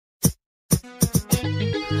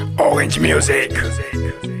Orange music.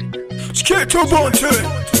 Skate to Banton.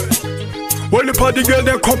 Well, the party girl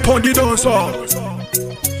then come on the dancer.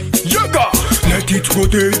 Ragga. Let it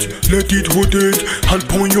rotate, and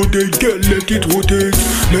on your day, girl, let it rotate,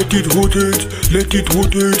 let it rotate, let it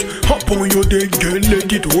rotate, up on your day, girl, let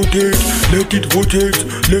it rotate, let it rotate,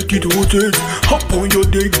 let it rotate, up on your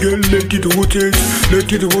day, girl, let it rotate, let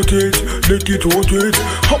it rotate, let it rotate,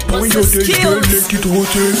 up on your day, girl, let it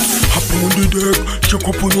rotate, up on the deck, shake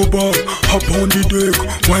up on your back, up on the deck,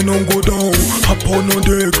 why not go down, up on the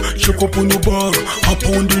deck, shake up on your back, up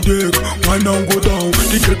on the deck, why not go down,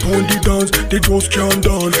 the girl on the dance, they just can't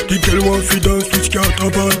dance. The girl want to dance with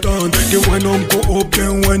scatter Banton. They when I'm go up,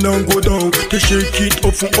 then when I'm go down. They shake it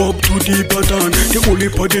up from up to the button. They only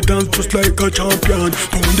put the dance just like a champion.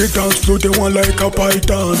 On the dance floor, they want like a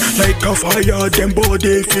python. Like a fire, them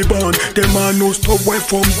body fi burn. Them man no stop way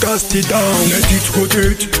from dusty down. Let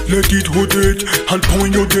it rotate, and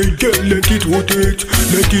on your day, girl, let it rotate,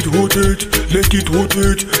 let it rotate, let it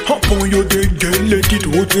rotate. Up on your day, girl, let it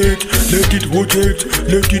rotate, let it rotate,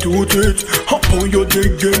 let it rotate. Up on your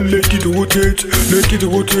day, girl, let it rotate, let it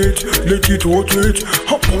rotate, let it rotate.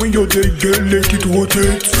 Up on your day, girl, let it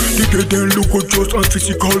rotate. The girl then look at just a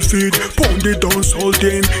physical fit. Pound the dance all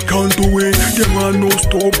them can't do it. Them are no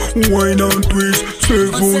stop, wine and twist.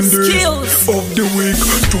 7 days of the week.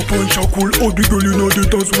 Drop and shackle, all the girl you know the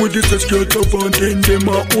dance with the skirt of Banton. Them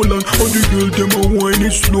are all and all the girl them are wine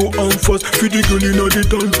it slow and fast. For the girl you know the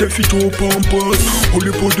dance, they fit up and pass.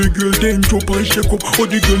 Only for the girl then drop and shake up. All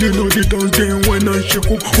the girl you know the dance, then wine and shake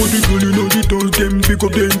up. All the girl you know the dance, them big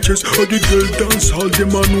up them chest. All the girl dance, all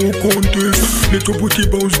them are no contest. Little booty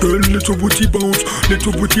bounce girl, little booty bounce,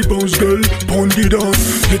 little booty bounce girl, pound the dance.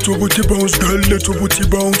 Little booty bounce girl, little booty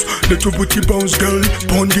bounce, little booty bounce girl,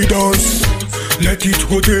 pound the dance. Let it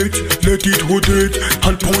rotate,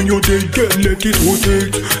 and on your day, girl, let it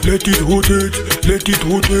rotate, let it rotate, let it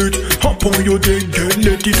rotate. Up on your day, girl,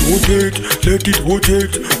 let it rotate, let it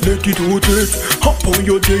rotate, let it rotate. Up on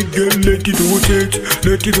your day, girl, let it rotate,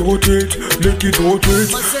 let it rotate, let it rotate.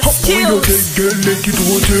 Up on your day, girl, let it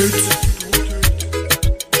rotate.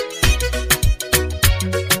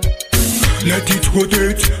 Let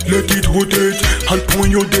it rotate, and on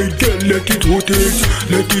your day, girl, let it rotate,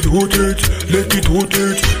 let it rotate, let it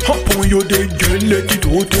rotate. Up on your day, girl, let it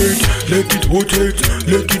rotate, let it rotate,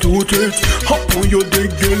 let it rotate. Up on your day,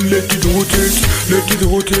 girl, let it rotate, let it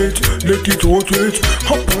rotate, let it rotate.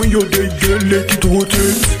 Up on your day, girl, let it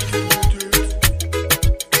rotate.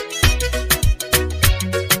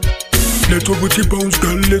 Let your booty bounce,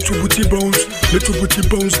 girl, let your booty bounce, let your booty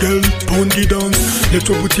bounce, girl, pound the dance. Let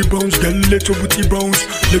your booty bounce, girl, let your booty bounce,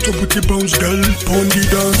 let your booty bounce, girl, pound the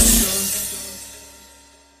dance.